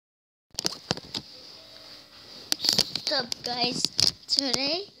What's up, guys?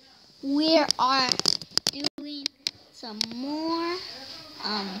 Today we are doing some more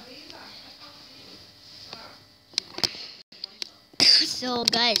so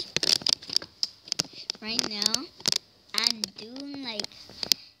guys, right now I'm doing like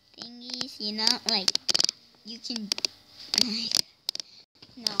thingies, like you can like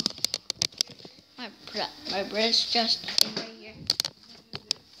no my brother's just right here.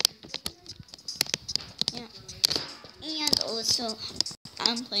 Yeah. And also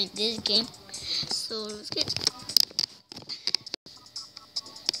I'm playing this game. So let's get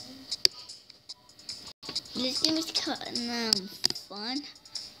this game is kind of fun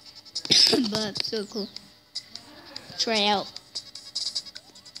but so cool. Try out.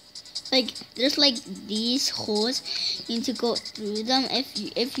 Like there's like these holes, you need to go through them.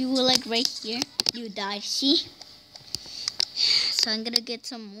 If you were like right here, you die. See? So I'm gonna get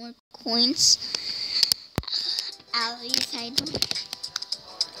some more coins out of these items.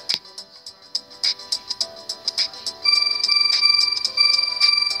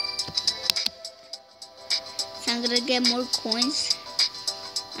 So I'm gonna get more coins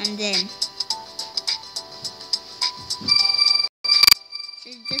and then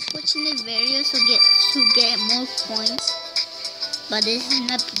just watching the video to get more coins, but this is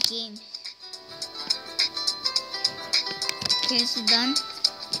not the game. Okay, is it done?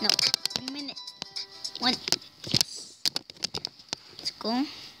 No, a minute. One. Let's go.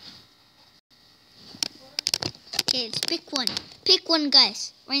 Okay, let's pick one. Pick one,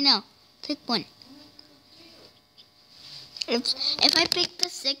 guys. Right now, pick one. If I pick the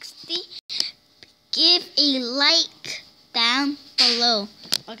 60, give a like down below.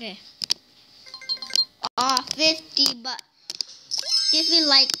 Okay. 50, but give me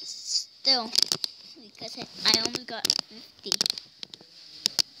like still because I only got 50.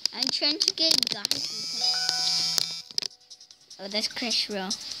 I'm trying to get guys. Oh, that's Crash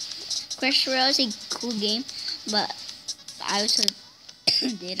Royale. Crash Royale is a cool game, but I also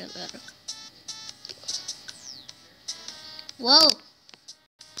did a little. Whoa.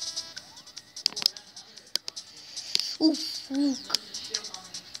 Ooh.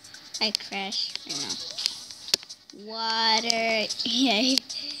 I crashed right now. Water. Yay.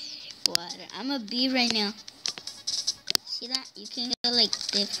 Water. I'm a bee right now. See that? You can get like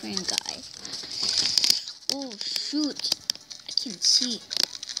different guys. Oh shoot. I can see.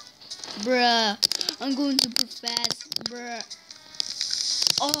 Bruh. I'm going super fast. Bruh.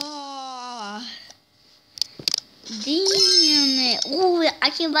 Oh. Damn it. Oh, I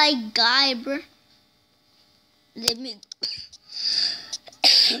can buy a guy, bruh. Let me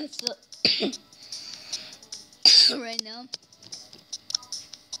so right now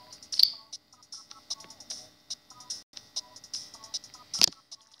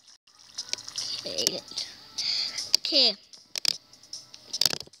okay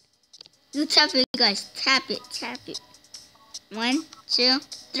you tap it, guys. Tap it 1 2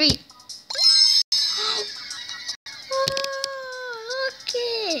 3. Oh, look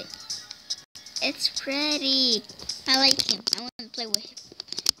it, it's pretty. I like him. I want to play with him.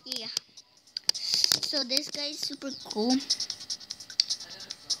 Yeah. So this guy is super cool.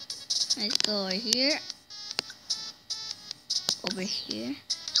 Let's go over here. Over here.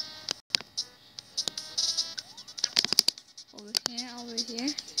 Over here. Over here.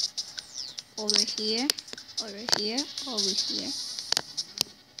 Over here. Over here. Over here.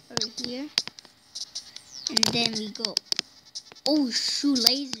 Over here. And then we go. Oh shoot,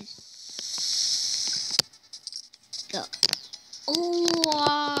 lasers. Go.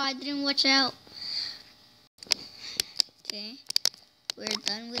 Oh, I didn't watch out. Okay, we're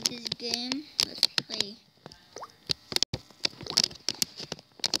done with this game. Let's play.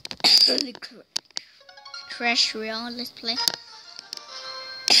 The Crash Royale. Let's play.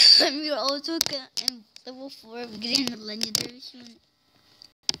 And we're also in level 4. We're getting a legendary soon.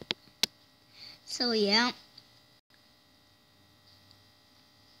 So yeah.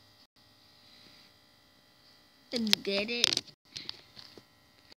 Let's get it.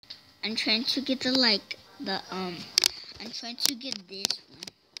 I'm trying to get I'm trying to get this one.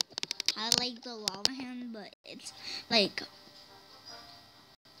 I like the lava hand, but it's like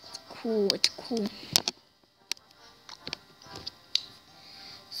cool. It's cool.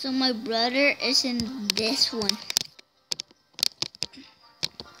 So my brother is in this one,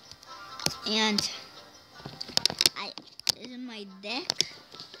 and this is my deck.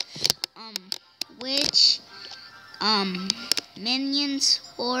 Which minions,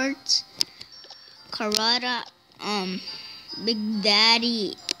 hordes, Karada, Big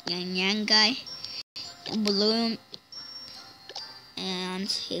Daddy, Yang guy, Balloon, and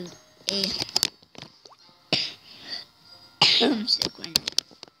a I'm sick right now.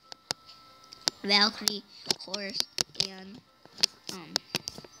 Valkyrie, horse, and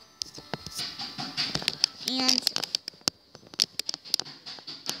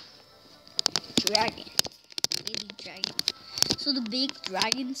dragon. Baby dragon. So the big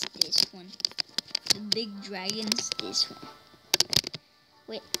dragon's this one. The big dragon's this one.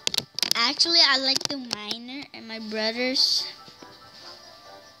 Wait. Actually, I like the miner, and my brother's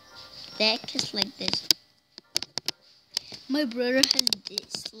deck is like this. My brother has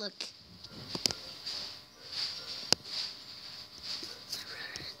this. Look.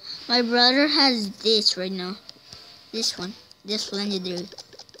 My brother has this right now. This one. This legendary.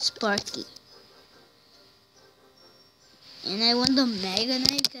 Sparky. And I want the Mega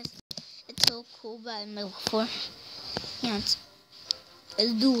Knight because it's so cool, but I'm level 4. Yeah, let's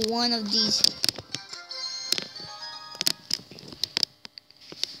do one of these.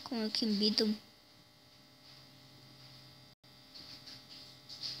 Come on, we can beat them.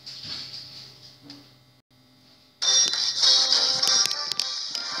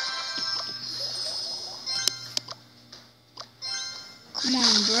 Come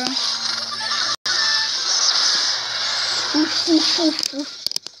on, bro. Oof, oof, oof, oof.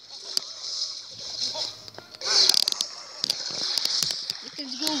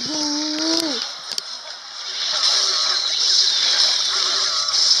 Let's go, go.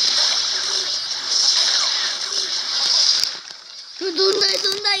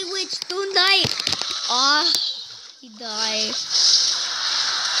 Don't die, witch. Don't die. Ah, he died.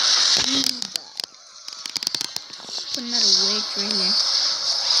 He died. Put another witch right here.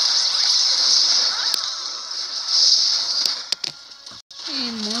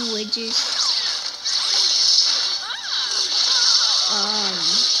 And more witches.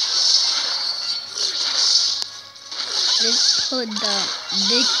 Let's put the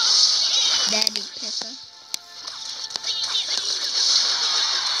big daddy pepper.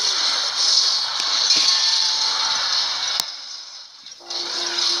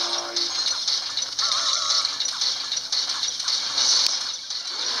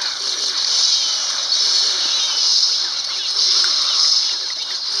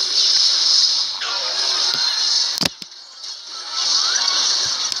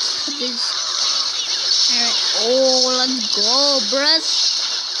 Alright, oh, let's go, bruh.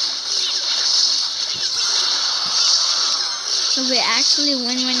 So we actually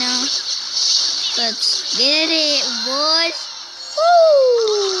win right now. Let's get it, boys.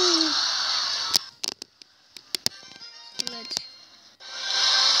 Woo! Let's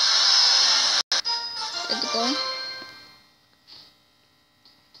go.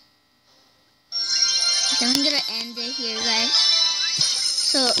 So I'm gonna end it here, guys.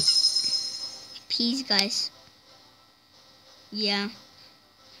 So, peace, guys. Yeah.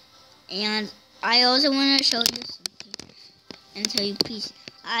 And I also want to show you something and tell you peace.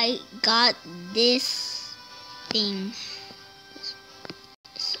 I got this thing.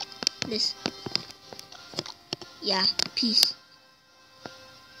 This. Yeah, peace.